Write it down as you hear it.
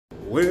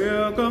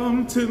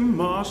Welcome to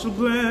Marshall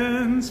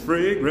Blend's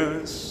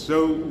Fragrance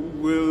Show.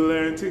 We'll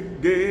learn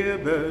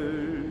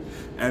together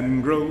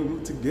and grow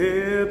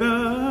together.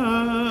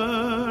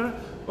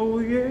 Oh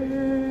yeah.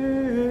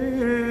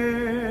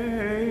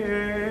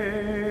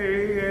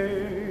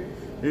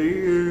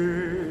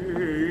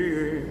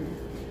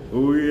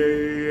 Oh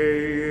yes.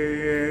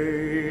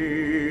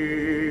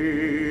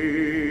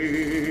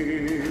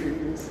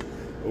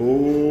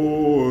 Oh yeah.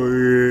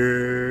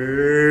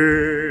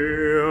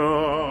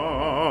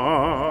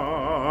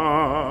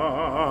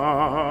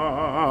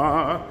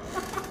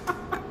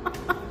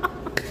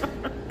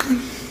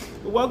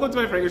 Welcome to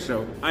my fragrance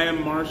show. I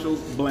am Marshall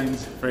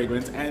Blend's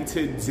Fragrance, and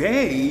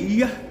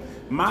today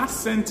my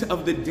scent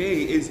of the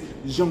day is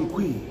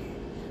Jonquille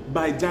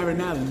by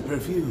Dorians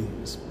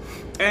Perfumes.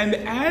 And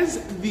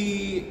as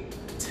the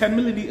 10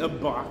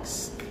 milliliter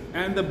box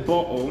and the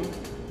bottle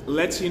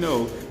lets you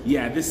know,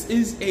 yeah, this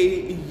is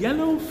a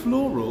yellow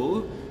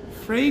floral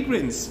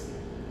fragrance.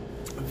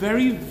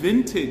 Very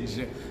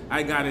vintage,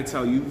 I gotta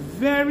tell you,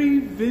 very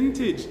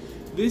vintage.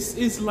 This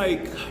is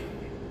like,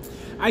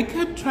 I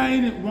kept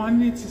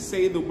wanting to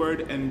say the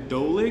word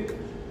endolic,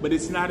 but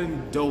it's not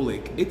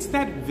endolic. It's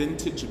that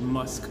vintage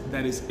musk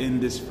that is in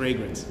this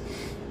fragrance.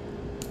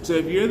 So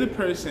if you're the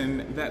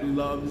person that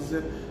loves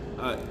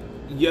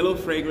yellow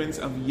fragrance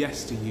of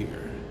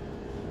yesteryear,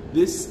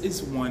 this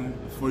is one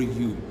for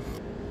you.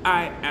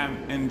 I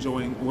am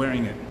enjoying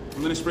wearing it.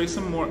 I'm gonna spray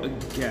some more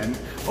again.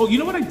 Oh, you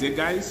know what I did,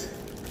 guys?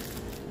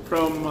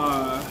 From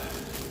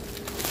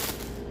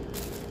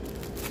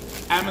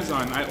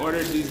Amazon, I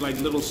ordered these like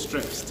little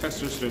strips,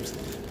 tester strips,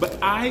 but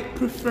I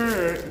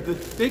prefer the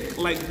thick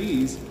like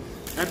these.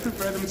 I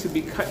prefer them to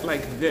be cut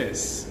like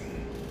this,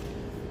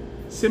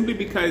 simply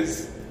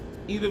because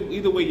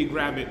either way you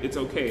grab it, it's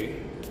okay.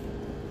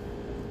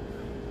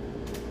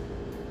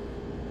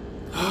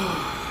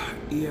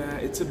 Yeah,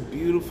 it's a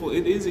beautiful,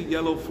 it is a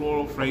yellow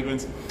floral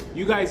fragrance.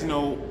 You guys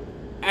know,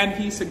 and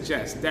he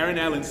suggests, Darren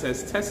Allen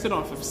says, test it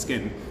off of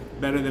skin,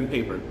 better than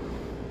paper.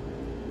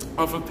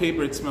 Off of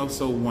paper, it smells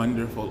so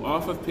wonderful.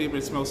 Off of paper,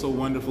 it smells so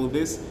wonderful.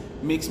 This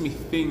makes me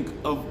think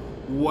of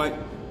what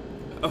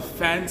a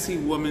fancy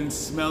woman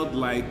smelled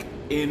like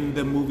in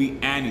the movie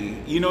Annie.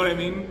 You know what I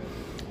mean?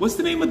 What's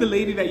the name of the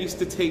lady that used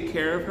to take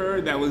care of her?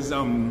 That was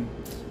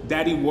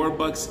Daddy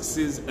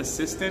Warbucks'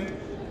 assistant.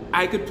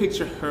 I could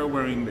picture her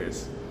wearing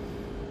this.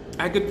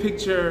 I could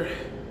picture,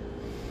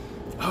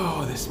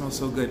 oh, this smells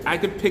so good. I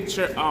could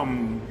picture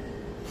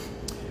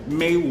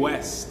Mae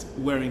West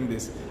wearing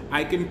this.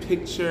 I can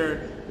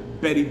picture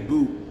Betty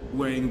Boop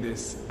wearing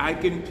this. I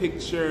can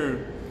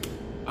picture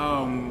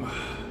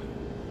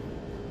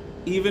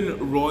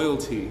even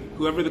royalty,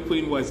 whoever the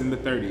queen was in the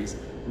 30s,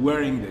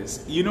 wearing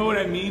this. You know what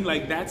I mean?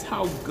 Like, that's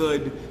how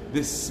good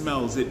this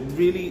smells. It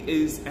really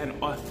is an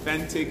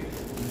authentic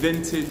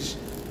vintage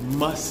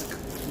musk.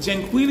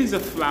 Jonquille is a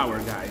flower,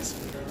 guys.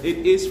 It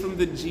is from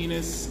the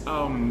genus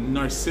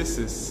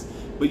Narcissus,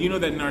 but you know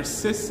that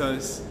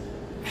Narcissus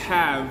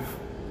have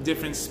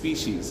different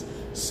species.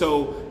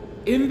 So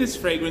in this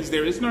fragrance,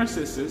 there is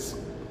Narcissus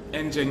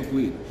and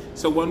Jonquille.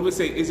 So one would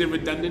say, is it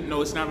redundant?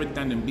 No, it's not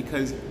redundant,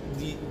 because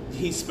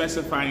he's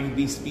specifying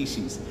these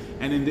species.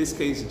 And in this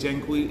case,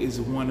 Jonquille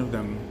is one of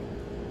them.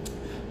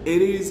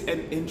 It is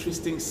an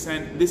interesting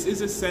scent. This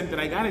is a scent that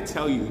I gotta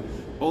tell you,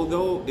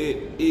 although it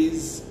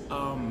is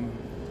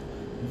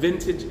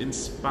vintage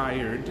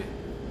inspired,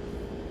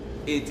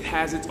 it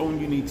has its own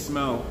unique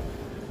smell.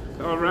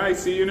 All right,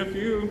 see you in a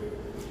few.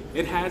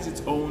 It has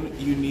its own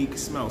unique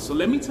smell. So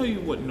let me tell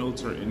you what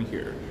notes are in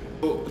here.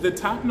 So the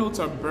top notes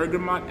are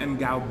bergamot and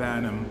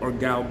galbanum, or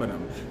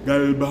galbanum.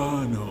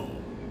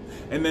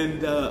 And then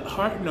the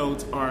heart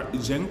notes are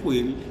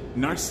Jonquille,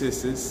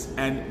 Narcissus,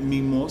 and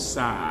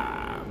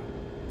Mimosa.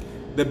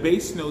 The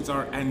base notes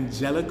are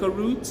angelica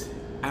root,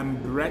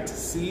 ambrette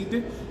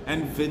seed,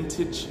 and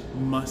vintage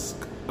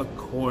musk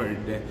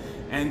accord.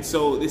 And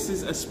so this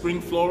is a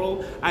spring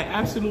floral. I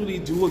absolutely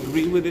do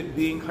agree with it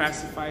being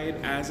classified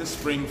as a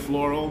spring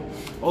floral,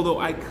 although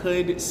I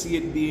could see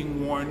it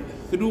being worn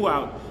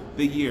throughout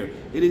the year.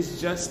 It is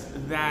just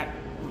that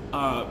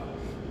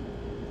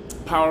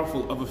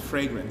powerful of a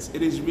fragrance.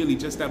 It is really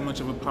just that much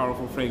of a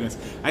powerful fragrance.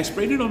 I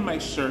sprayed it on my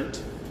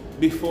shirt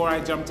before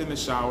I jumped in the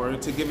shower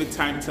to give it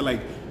time to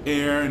like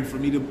air and for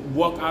me to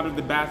walk out of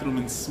the bathroom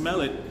and smell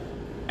it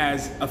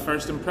as a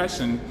first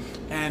impression,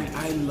 and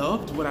I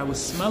loved what I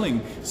was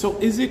smelling. So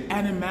is it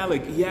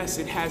animalic? Yes,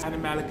 it has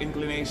animalic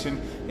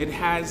inclination. It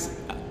has,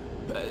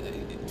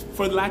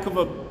 for lack of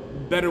a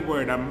better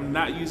word, I'm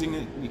not using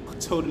it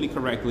totally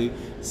correctly,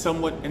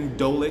 somewhat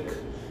endolic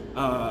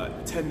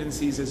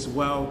tendencies as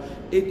well.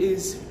 It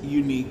is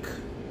unique.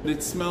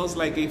 It smells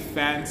like a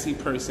fancy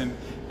person.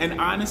 And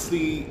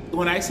honestly,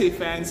 when I say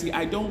fancy,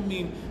 I don't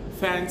mean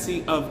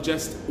fancy of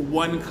just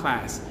one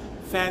class.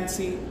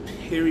 Fancy,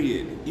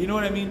 period. You know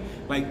what I mean?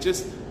 Like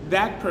just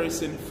that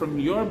person from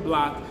your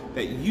block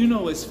that you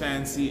know is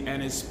fancy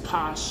and is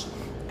posh,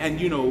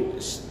 and you know,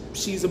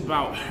 she's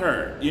about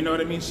her. You know what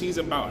I mean? She's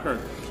about her.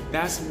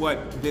 That's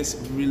what this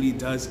really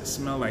does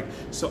smell like.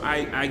 So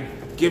I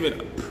give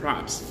it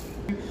props.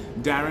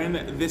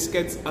 Darren, this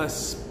gets a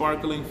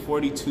sparkling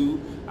 42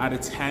 out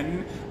of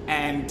 10,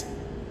 and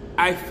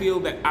I feel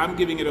that I'm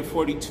giving it a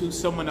 42.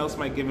 Someone else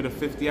might give it a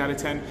 50 out of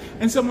 10,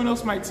 and someone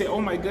else might say,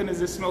 oh my goodness,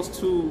 this smells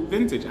too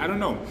vintage. I don't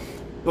know.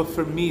 But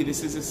for me,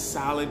 this is a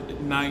solid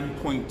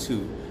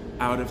 9.2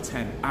 out of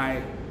 10.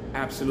 I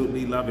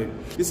absolutely love it.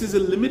 This is a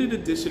limited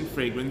edition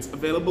fragrance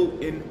available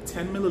in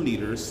 10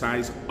 milliliters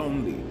size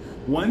only.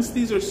 Once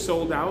these are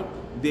sold out,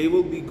 they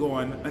will be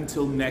gone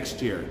until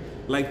next year,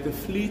 like the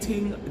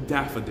fleeting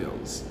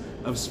daffodils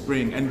of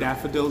spring. And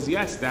daffodils,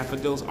 yes,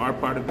 daffodils are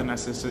part of the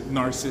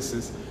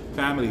narcissus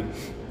family.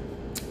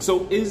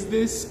 So is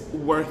this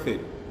worth it?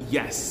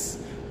 Yes.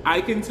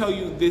 I can tell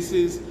you this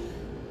is,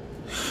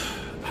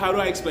 how do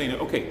I explain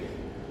it? Okay,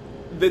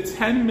 the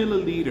 10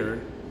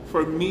 milliliter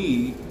for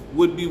me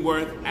would be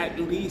worth at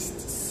least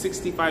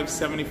 $65,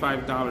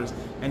 $75,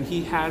 and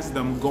he has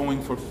them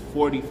going for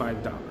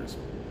 $45.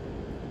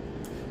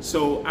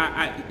 So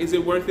is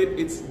it worth it?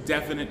 It's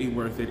definitely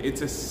worth it.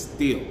 It's a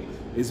steal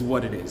is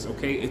what it is,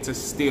 okay? It's a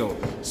steal.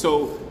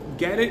 So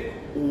get it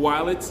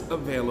while it's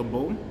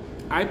available.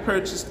 I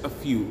purchased a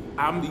few.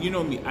 You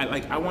know me,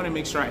 I want to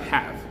make sure I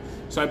have.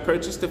 So I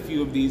purchased a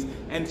few of these,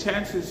 and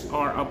chances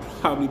are I'll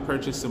probably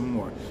purchase some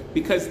more,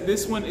 because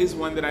this one is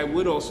one that I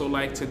would also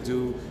like to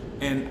do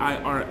an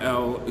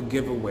IRL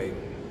giveaway.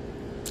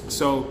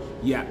 So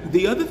yeah,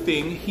 the other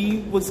thing,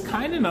 he was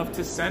kind enough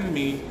to send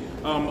me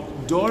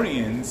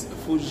Dorians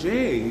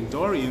Fougere.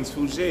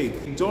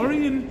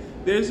 Dorian,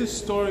 there's a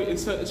story,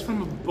 it's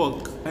from a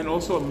book and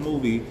also a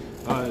movie.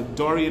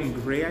 Dorian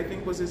Gray, I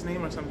think was his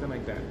name, or something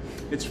like that.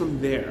 It's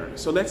from there.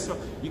 So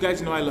you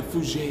guys know I love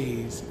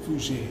Fougeres.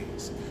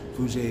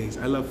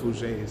 I love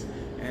Fougeres.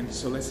 And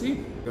so let's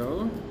see,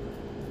 go.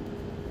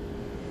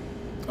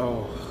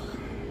 Oh.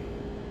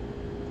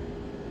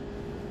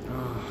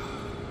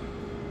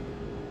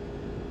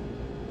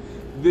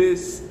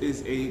 This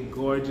is a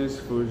gorgeous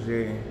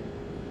Fougere.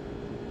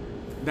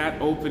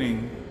 That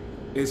opening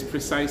is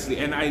precisely,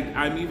 and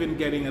I'm even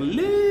getting a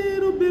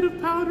little bit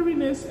of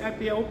powderiness at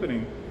the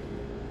opening.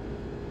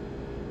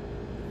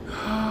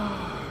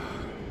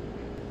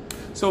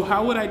 So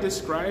how would I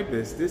describe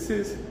this? This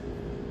is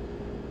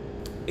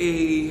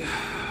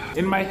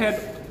in my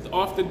head,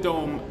 off the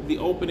dome, the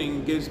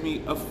opening gives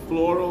me a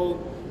floral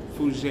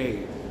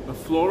Fougere. A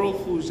floral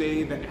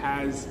Fougere that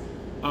has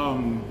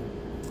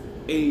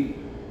a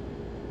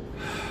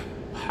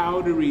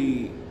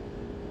powdery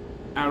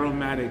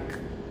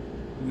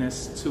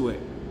aromaticness to it.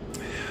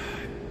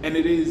 And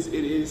it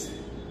is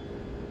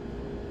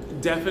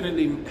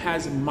definitely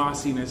has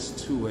mossiness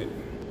to it.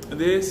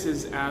 This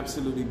is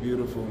absolutely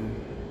beautiful.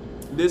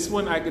 This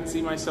one I could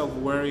see myself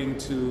wearing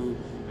to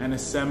an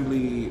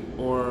assembly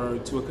or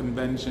to a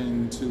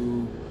convention.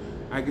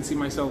 I could see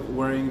myself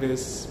wearing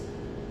this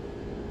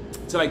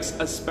to like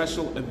a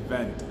special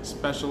event,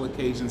 special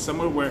occasion,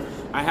 somewhere where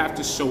I have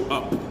to show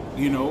up,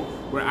 you know,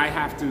 where I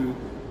have to,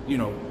 you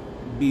know,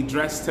 be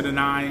dressed to the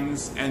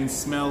nines and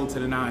smell to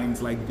the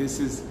nines. Like this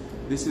is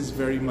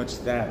very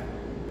much that.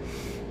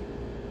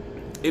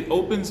 It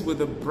opens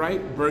with a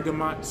bright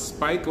bergamot,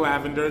 spike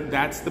lavender.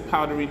 That's the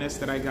powderiness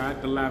that I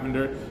got, the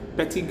lavender,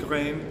 petit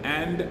grain,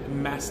 and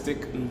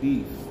mastic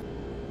leaf.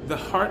 The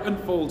heart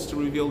unfolds to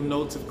reveal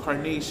notes of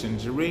carnation,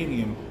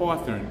 geranium,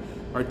 hawthorn,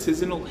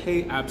 artisanal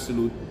hay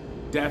absolute.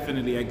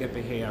 Definitely, I get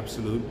the hay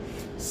absolute.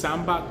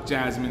 Sambac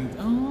jasmine,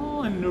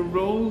 oh, and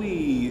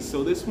neroli.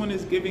 So this one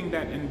is giving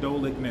that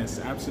indolicness,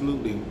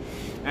 absolutely.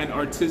 And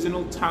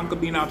artisanal tonka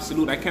bean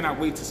absolute. I cannot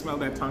wait to smell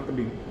that tonka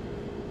bean.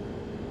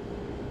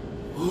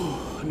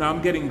 Now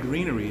I'm getting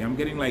greenery. I'm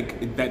getting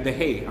like the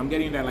hay. I'm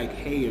getting that like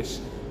hayish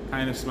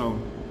kind of smell.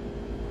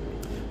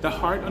 The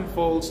heart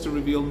unfolds to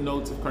reveal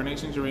notes of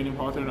carnation, geranium,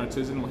 hawthorn,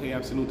 artisanal hay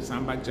absolute,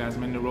 sambac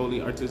jasmine,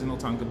 neroli, artisanal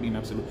tonka bean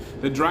absolute.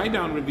 The dry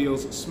down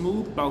reveals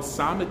smooth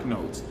balsamic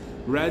notes,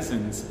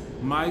 resins,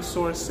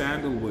 Mysore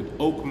sandalwood,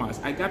 oak moss.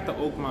 I got the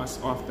oak moss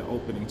off the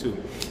opening too.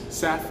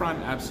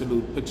 Saffron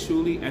absolute,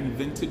 patchouli, and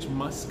vintage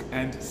musk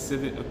and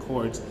civet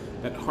accords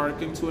that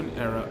harken to an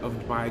era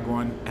of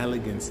bygone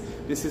elegance.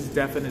 This is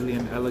definitely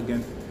an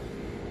elegant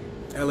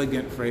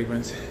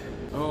fragrance.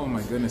 Oh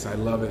my goodness, I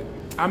love it.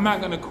 I'm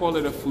not gonna call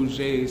it a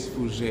Fougere's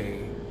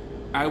Fougere.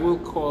 I will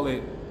call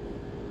it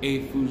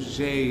a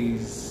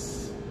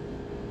Fougere's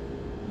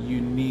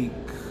unique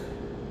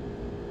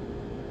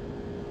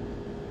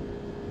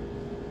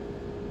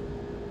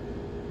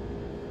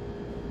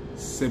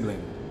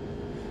sibling.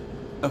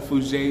 A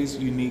Fougere's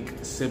unique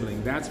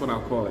sibling. That's what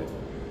I'll call it.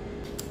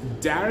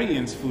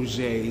 Dorians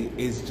Fougere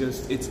is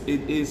just, it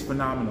is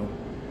phenomenal.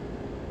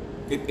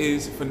 It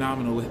is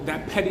phenomenal.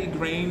 That petty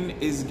grain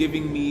is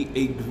giving me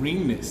a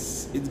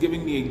greenness. It's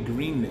giving me a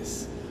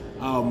greenness.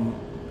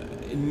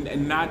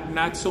 And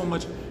not so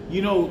much,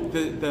 you know,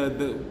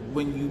 the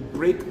when you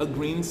break a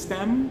green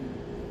stem,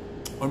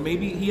 or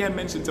maybe he had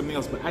mentioned something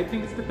else, but I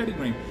think it's the petty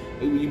grain.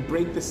 When you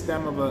break the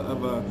stem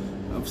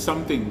of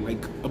something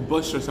like a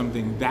bush or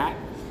something, that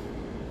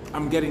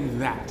I'm getting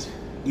that.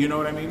 You know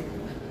what I mean?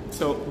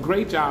 So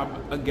great job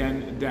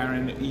again,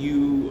 Darren.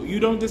 You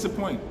don't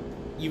disappoint.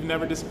 You've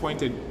never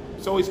disappointed.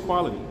 It's always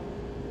quality.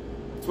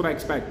 That's what I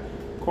expect.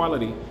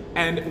 Quality.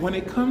 And when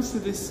it comes to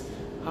this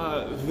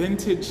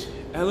vintage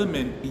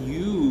element,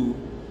 you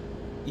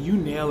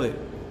nail it.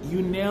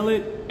 You nail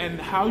it, and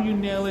how you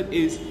nail it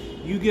is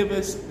you give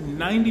us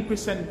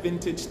 90%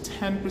 vintage,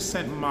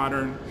 10%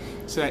 modern,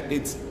 so that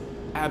it's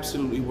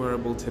absolutely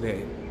wearable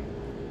today.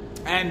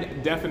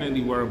 And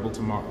definitely wearable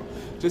tomorrow.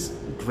 Just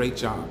great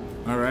job,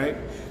 all right?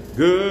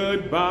 Goodbye,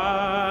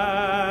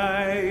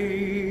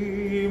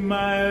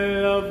 my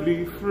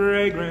lovely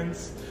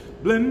fragrance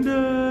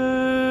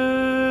blender.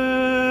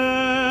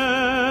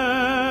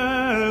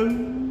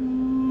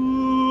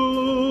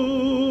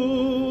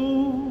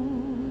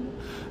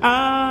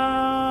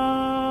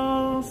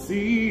 I'll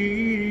see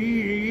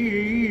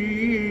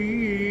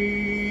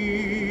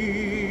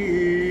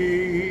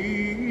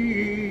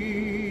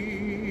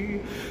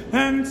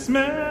and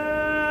smell